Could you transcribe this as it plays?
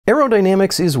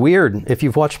Aerodynamics is weird. If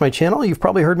you've watched my channel, you've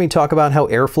probably heard me talk about how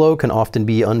airflow can often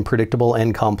be unpredictable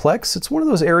and complex. It's one of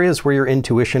those areas where your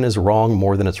intuition is wrong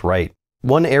more than it's right.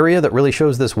 One area that really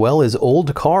shows this well is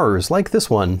old cars, like this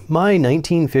one, my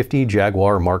 1950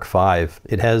 Jaguar Mark V.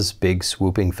 It has big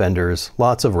swooping fenders,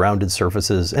 lots of rounded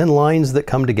surfaces, and lines that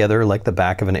come together like the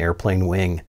back of an airplane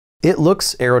wing. It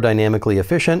looks aerodynamically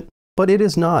efficient, but it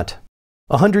is not.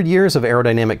 100 years of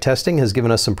aerodynamic testing has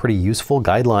given us some pretty useful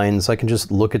guidelines. I can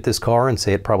just look at this car and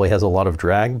say it probably has a lot of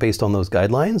drag based on those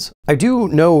guidelines. I do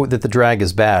know that the drag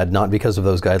is bad, not because of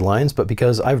those guidelines, but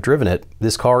because I've driven it.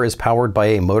 This car is powered by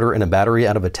a motor and a battery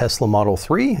out of a Tesla Model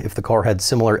 3. If the car had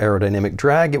similar aerodynamic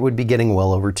drag, it would be getting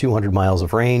well over 200 miles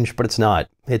of range, but it's not.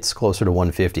 It's closer to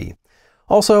 150.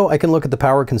 Also, I can look at the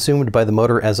power consumed by the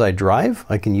motor as I drive.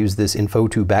 I can use this info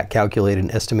to back calculate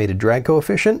an estimated drag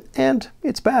coefficient, and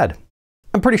it's bad.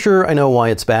 I'm pretty sure I know why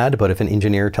it's bad, but if an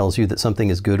engineer tells you that something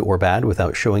is good or bad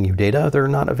without showing you data, they're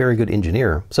not a very good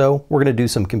engineer. So we're going to do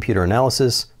some computer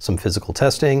analysis, some physical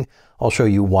testing. I'll show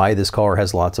you why this car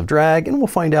has lots of drag, and we'll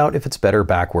find out if it's better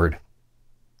backward.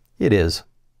 It is.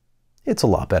 It's a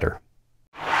lot better.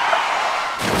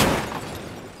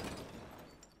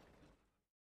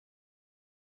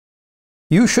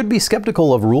 You should be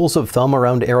skeptical of rules of thumb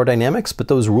around aerodynamics, but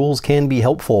those rules can be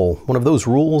helpful. One of those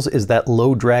rules is that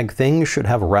low drag things should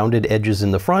have rounded edges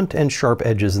in the front and sharp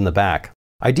edges in the back.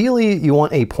 Ideally, you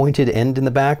want a pointed end in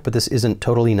the back, but this isn't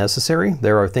totally necessary.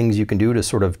 There are things you can do to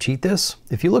sort of cheat this.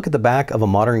 If you look at the back of a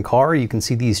modern car, you can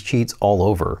see these cheats all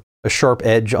over. A sharp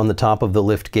edge on the top of the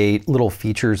lift gate, little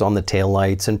features on the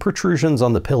taillights, and protrusions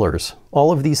on the pillars.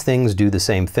 All of these things do the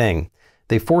same thing.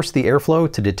 They force the airflow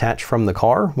to detach from the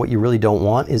car. What you really don't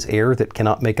want is air that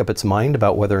cannot make up its mind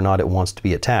about whether or not it wants to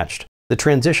be attached. The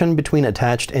transition between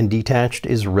attached and detached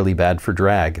is really bad for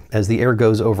drag. As the air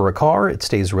goes over a car, it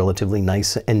stays relatively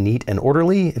nice and neat and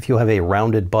orderly. If you have a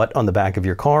rounded butt on the back of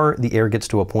your car, the air gets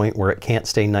to a point where it can't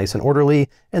stay nice and orderly,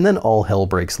 and then all hell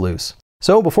breaks loose.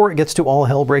 So before it gets to all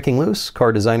hell breaking loose,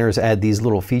 car designers add these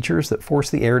little features that force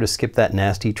the air to skip that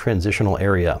nasty transitional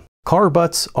area. Car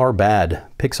butts are bad.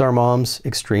 Pixar moms,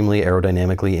 extremely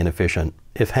aerodynamically inefficient.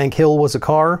 If Hank Hill was a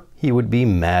car, he would be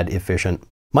mad efficient.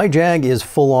 My Jag is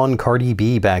full-on Cardi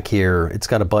B back here. It's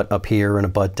got a butt up here and a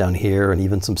butt down here and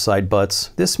even some side butts.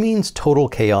 This means total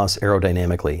chaos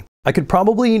aerodynamically. I could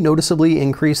probably noticeably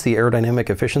increase the aerodynamic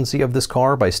efficiency of this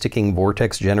car by sticking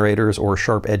vortex generators or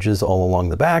sharp edges all along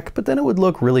the back, but then it would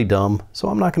look really dumb, so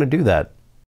I'm not going to do that.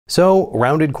 So,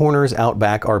 rounded corners out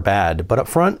back are bad, but up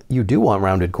front, you do want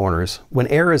rounded corners. When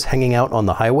air is hanging out on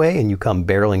the highway and you come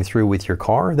barreling through with your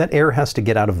car, that air has to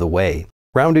get out of the way.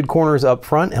 Rounded corners up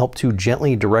front help to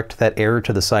gently direct that air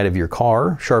to the side of your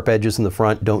car. Sharp edges in the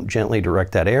front don't gently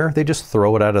direct that air, they just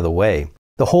throw it out of the way.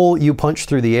 The hole you punch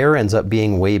through the air ends up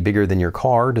being way bigger than your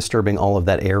car. Disturbing all of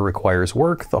that air requires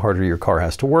work. The harder your car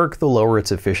has to work, the lower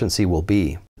its efficiency will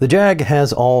be. The Jag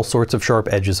has all sorts of sharp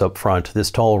edges up front. This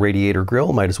tall radiator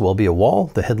grille might as well be a wall.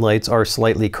 The headlights are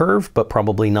slightly curved, but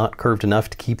probably not curved enough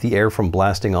to keep the air from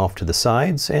blasting off to the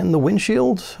sides. And the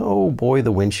windshield? Oh boy,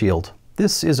 the windshield.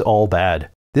 This is all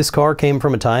bad. This car came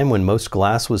from a time when most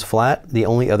glass was flat. The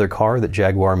only other car that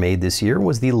Jaguar made this year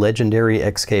was the legendary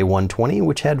XK120,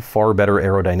 which had far better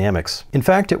aerodynamics. In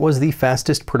fact, it was the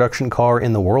fastest production car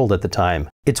in the world at the time.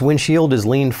 Its windshield is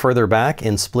leaned further back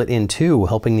and split in two,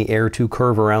 helping the air to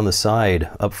curve around the side.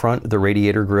 Up front, the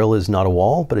radiator grille is not a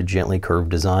wall, but a gently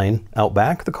curved design. Out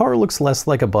back, the car looks less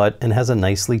like a butt and has a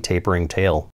nicely tapering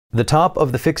tail. The top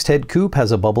of the fixed head coupe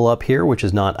has a bubble up here, which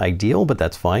is not ideal, but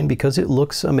that's fine because it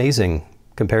looks amazing.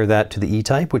 Compare that to the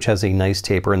E-Type, which has a nice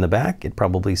taper in the back. It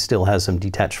probably still has some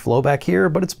detached flow back here,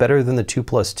 but it's better than the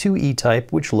 2+2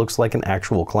 E-Type, which looks like an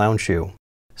actual clown shoe.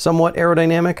 Somewhat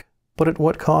aerodynamic, but at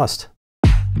what cost?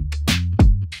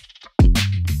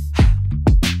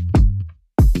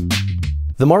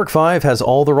 The Mark V has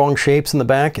all the wrong shapes in the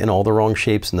back and all the wrong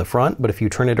shapes in the front, but if you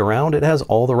turn it around, it has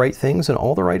all the right things in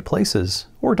all the right places.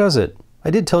 Or does it? I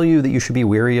did tell you that you should be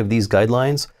wary of these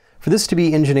guidelines. For this to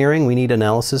be engineering, we need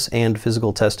analysis and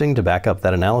physical testing to back up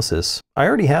that analysis. I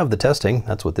already have the testing,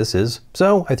 that's what this is.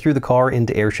 So I threw the car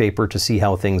into AirShaper to see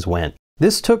how things went.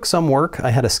 This took some work. I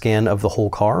had a scan of the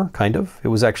whole car, kind of. It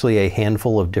was actually a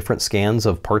handful of different scans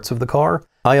of parts of the car.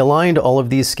 I aligned all of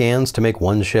these scans to make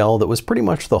one shell that was pretty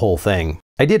much the whole thing.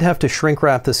 I did have to shrink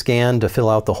wrap the scan to fill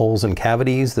out the holes and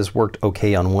cavities. This worked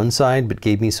okay on one side, but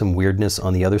gave me some weirdness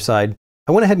on the other side.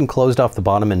 I went ahead and closed off the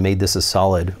bottom and made this a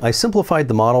solid. I simplified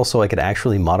the model so I could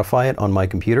actually modify it on my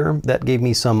computer. That gave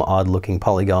me some odd looking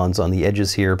polygons on the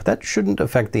edges here, but that shouldn't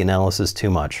affect the analysis too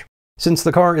much. Since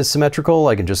the car is symmetrical,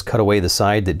 I can just cut away the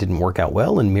side that didn't work out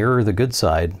well and mirror the good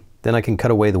side. Then I can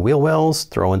cut away the wheel wells,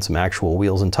 throw in some actual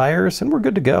wheels and tires, and we're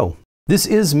good to go. This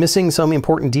is missing some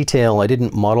important detail. I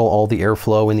didn't model all the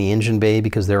airflow in the engine bay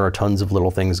because there are tons of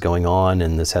little things going on,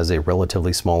 and this has a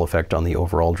relatively small effect on the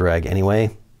overall drag anyway.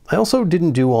 I also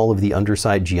didn't do all of the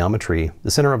underside geometry.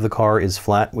 The center of the car is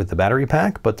flat with the battery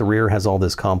pack, but the rear has all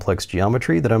this complex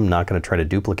geometry that I'm not going to try to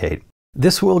duplicate.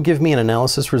 This will give me an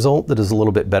analysis result that is a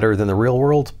little bit better than the real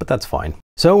world, but that's fine.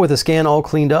 So with the scan all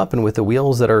cleaned up and with the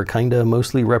wheels that are kinda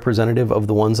mostly representative of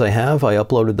the ones I have, I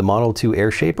uploaded the model to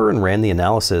AirShaper and ran the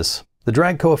analysis. The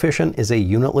drag coefficient is a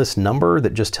unitless number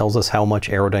that just tells us how much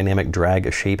aerodynamic drag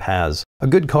a shape has. A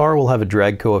good car will have a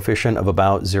drag coefficient of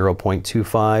about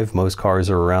 0.25, most cars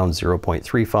are around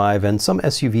 0.35, and some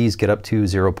SUVs get up to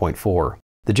 0.4.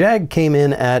 The Jag came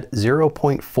in at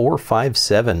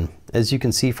 0.457. As you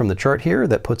can see from the chart here,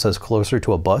 that puts us closer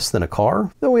to a bus than a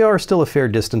car, though we are still a fair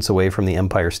distance away from the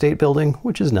Empire State Building,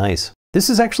 which is nice. This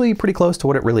is actually pretty close to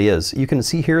what it really is. You can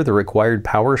see here the required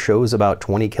power shows about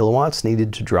 20 kilowatts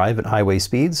needed to drive at highway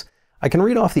speeds. I can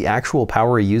read off the actual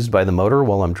power used by the motor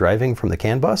while I'm driving from the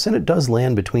CAN bus, and it does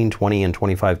land between 20 and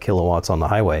 25 kilowatts on the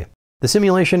highway. The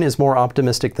simulation is more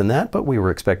optimistic than that, but we were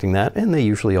expecting that, and they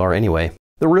usually are anyway.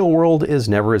 The real world is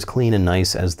never as clean and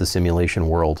nice as the simulation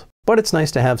world, but it's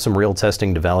nice to have some real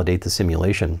testing to validate the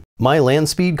simulation. My land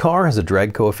speed car has a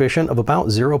drag coefficient of about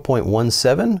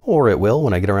 0.17, or it will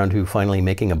when I get around to finally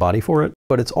making a body for it,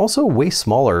 but it's also way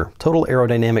smaller. Total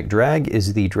aerodynamic drag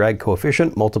is the drag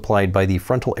coefficient multiplied by the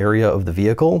frontal area of the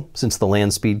vehicle. Since the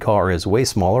land speed car is way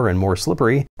smaller and more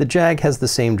slippery, the Jag has the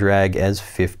same drag as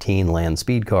 15 land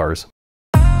speed cars.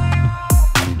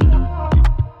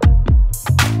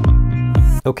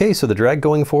 Okay, so the drag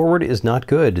going forward is not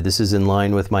good. This is in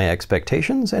line with my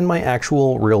expectations and my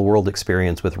actual real-world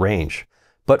experience with range.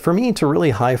 But for me to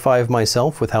really high-five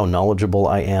myself with how knowledgeable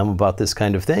I am about this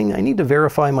kind of thing, I need to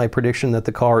verify my prediction that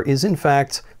the car is in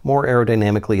fact more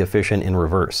aerodynamically efficient in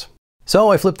reverse. So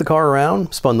I flipped the car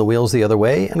around, spun the wheels the other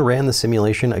way, and ran the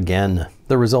simulation again.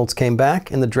 The results came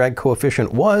back and the drag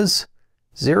coefficient was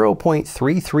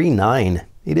 0.339.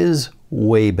 It is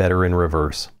way better in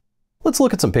reverse. Let's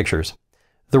look at some pictures.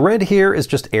 The red here is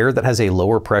just air that has a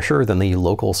lower pressure than the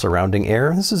local surrounding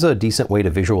air. This is a decent way to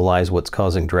visualize what's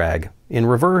causing drag. In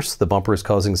reverse, the bumper is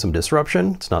causing some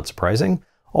disruption. It's not surprising.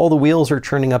 All the wheels are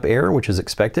churning up air, which is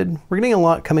expected. We're getting a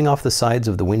lot coming off the sides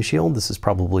of the windshield. This is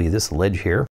probably this ledge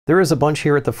here. There is a bunch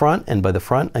here at the front, and by the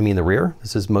front, I mean the rear.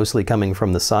 This is mostly coming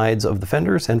from the sides of the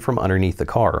fenders and from underneath the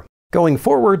car. Going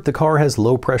forward, the car has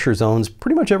low pressure zones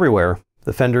pretty much everywhere.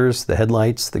 The fenders, the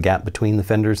headlights, the gap between the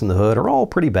fenders and the hood are all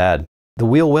pretty bad. The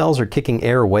wheel wells are kicking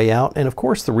air way out, and of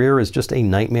course the rear is just a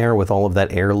nightmare with all of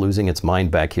that air losing its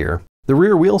mind back here. The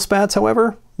rear wheel spats,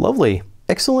 however, lovely.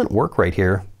 Excellent work right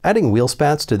here. Adding wheel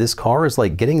spats to this car is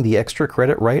like getting the extra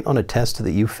credit right on a test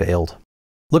that you failed.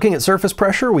 Looking at surface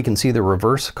pressure, we can see the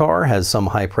reverse car has some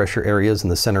high pressure areas in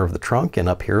the center of the trunk and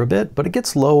up here a bit, but it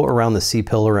gets low around the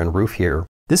C-pillar and roof here.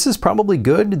 This is probably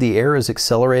good. The air is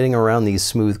accelerating around these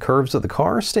smooth curves of the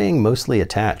car, staying mostly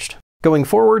attached. Going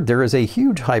forward, there is a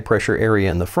huge high pressure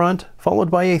area in the front, followed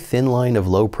by a thin line of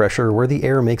low pressure where the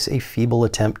air makes a feeble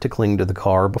attempt to cling to the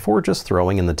car before just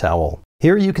throwing in the towel.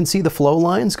 Here you can see the flow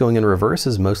lines. Going in reverse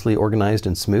is mostly organized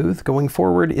and smooth. Going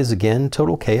forward is again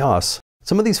total chaos.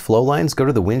 Some of these flow lines go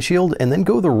to the windshield and then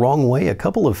go the wrong way a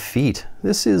couple of feet.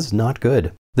 This is not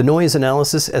good. The noise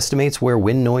analysis estimates where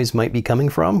wind noise might be coming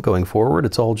from. Going forward,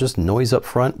 it's all just noise up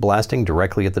front blasting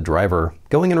directly at the driver.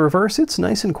 Going in reverse, it's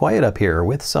nice and quiet up here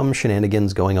with some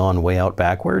shenanigans going on way out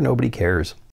back where nobody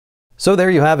cares. So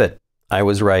there you have it. I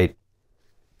was right.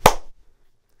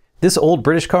 This old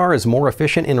British car is more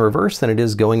efficient in reverse than it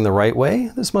is going the right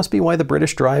way. This must be why the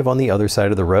British drive on the other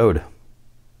side of the road.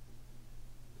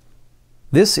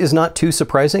 This is not too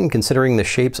surprising considering the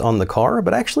shapes on the car,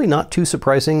 but actually not too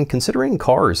surprising considering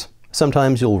cars.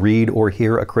 Sometimes you'll read or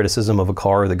hear a criticism of a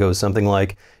car that goes something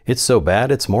like, "It's so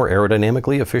bad it's more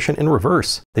aerodynamically efficient in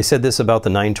reverse." They said this about the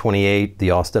 928,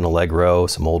 the Austin Allegro,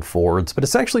 some old Fords, but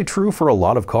it's actually true for a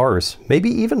lot of cars, maybe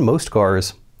even most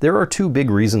cars. There are two big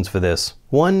reasons for this.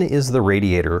 One is the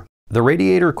radiator. The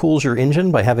radiator cools your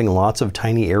engine by having lots of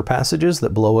tiny air passages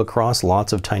that blow across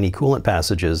lots of tiny coolant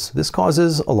passages. This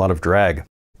causes a lot of drag.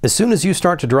 As soon as you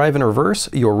start to drive in reverse,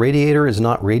 your radiator is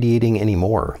not radiating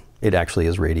anymore. It actually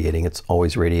is radiating, it's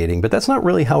always radiating, but that's not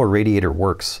really how a radiator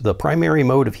works. The primary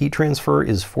mode of heat transfer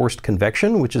is forced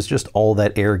convection, which is just all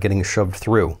that air getting shoved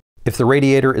through. If the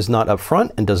radiator is not up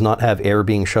front and does not have air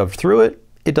being shoved through it,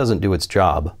 it doesn't do its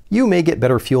job. You may get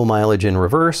better fuel mileage in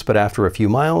reverse, but after a few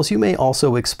miles, you may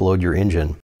also explode your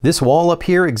engine. This wall up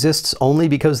here exists only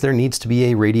because there needs to be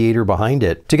a radiator behind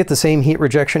it. To get the same heat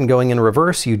rejection going in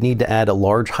reverse, you'd need to add a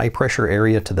large high pressure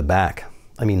area to the back.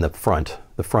 I mean the front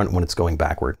when it's going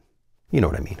backward. You know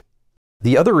what I mean.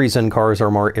 The other reason cars are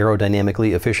more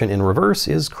aerodynamically efficient in reverse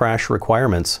is crash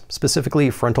requirements, specifically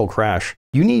frontal crash.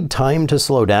 You need time to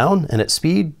slow down, and at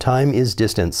speed, time is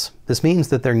distance. This means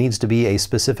that there needs to be a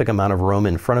specific amount of room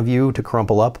in front of you to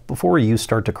crumple up before you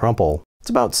start to crumple. It's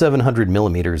about 700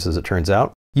 millimeters as it turns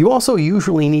out. You also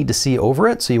usually need to see over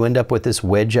it, so you end up with this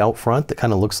wedge out front that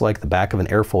kind of looks like the back of an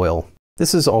airfoil.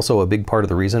 This is also a big part of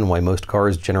the reason why most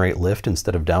cars generate lift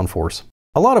instead of downforce.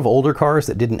 A lot of older cars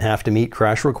that didn't have to meet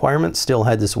crash requirements still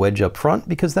had this wedge up front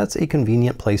because that's a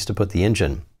convenient place to put the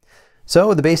engine.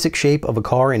 So the basic shape of a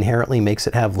car inherently makes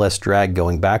it have less drag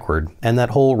going backward, and that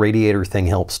whole radiator thing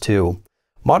helps too.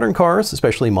 Modern cars,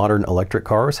 especially modern electric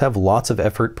cars, have lots of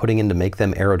effort putting in to make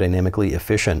them aerodynamically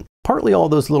efficient. Partly all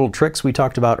those little tricks we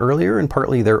talked about earlier, and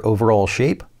partly their overall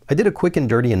shape. I did a quick and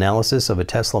dirty analysis of a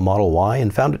Tesla Model Y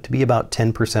and found it to be about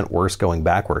 10% worse going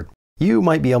backward. You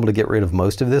might be able to get rid of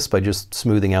most of this by just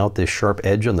smoothing out this sharp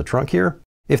edge on the trunk here.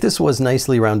 If this was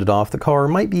nicely rounded off, the car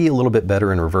might be a little bit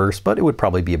better in reverse, but it would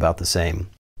probably be about the same.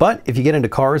 But if you get into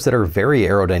cars that are very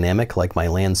aerodynamic, like my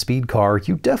land speed car,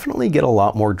 you definitely get a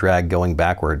lot more drag going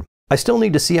backward. I still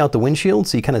need to see out the windshield,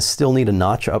 so you kind of still need a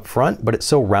notch up front, but it's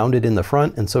so rounded in the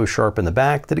front and so sharp in the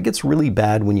back that it gets really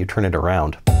bad when you turn it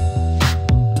around.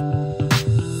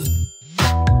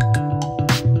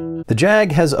 The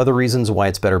Jag has other reasons why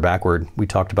it's better backward. We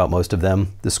talked about most of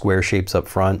them, the square shapes up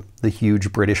front, the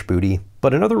huge British booty.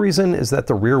 But another reason is that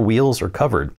the rear wheels are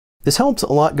covered. This helps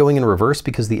a lot going in reverse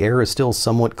because the air is still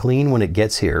somewhat clean when it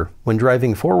gets here. When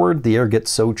driving forward, the air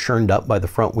gets so churned up by the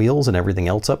front wheels and everything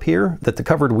else up here that the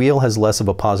covered wheel has less of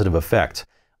a positive effect.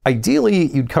 Ideally,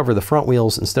 you'd cover the front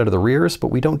wheels instead of the rears,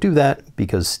 but we don't do that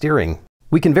because steering.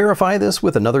 We can verify this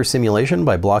with another simulation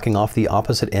by blocking off the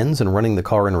opposite ends and running the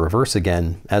car in reverse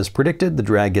again. As predicted, the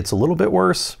drag gets a little bit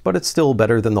worse, but it's still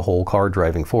better than the whole car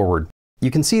driving forward.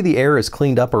 You can see the air is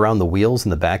cleaned up around the wheels in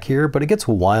the back here, but it gets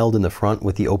wild in the front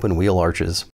with the open wheel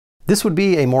arches. This would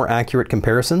be a more accurate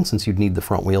comparison since you'd need the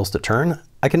front wheels to turn.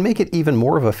 I can make it even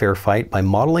more of a fair fight by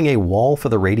modeling a wall for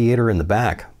the radiator in the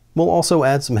back. We'll also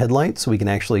add some headlights so we can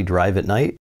actually drive at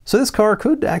night. So this car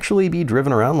could actually be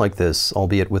driven around like this,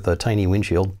 albeit with a tiny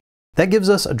windshield. That gives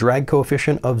us a drag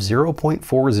coefficient of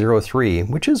 0.403,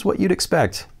 which is what you'd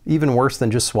expect. Even worse than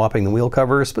just swapping the wheel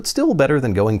covers, but still better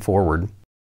than going forward.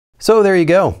 So there you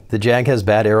go. The Jag has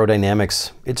bad aerodynamics.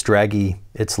 It's draggy,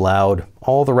 it's loud,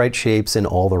 all the right shapes in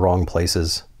all the wrong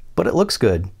places. But it looks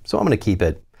good, so I'm going to keep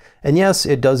it. And yes,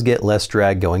 it does get less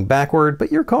drag going backward,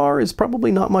 but your car is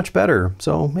probably not much better,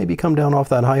 so maybe come down off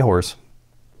that high horse.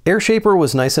 AirShaper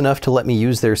was nice enough to let me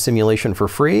use their simulation for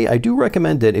free. I do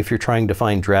recommend it if you're trying to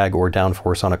find drag or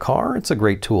downforce on a car. It's a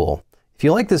great tool. If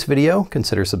you like this video,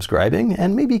 consider subscribing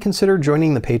and maybe consider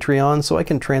joining the Patreon so I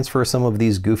can transfer some of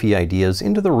these goofy ideas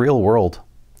into the real world.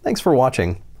 Thanks for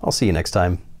watching. I'll see you next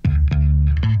time.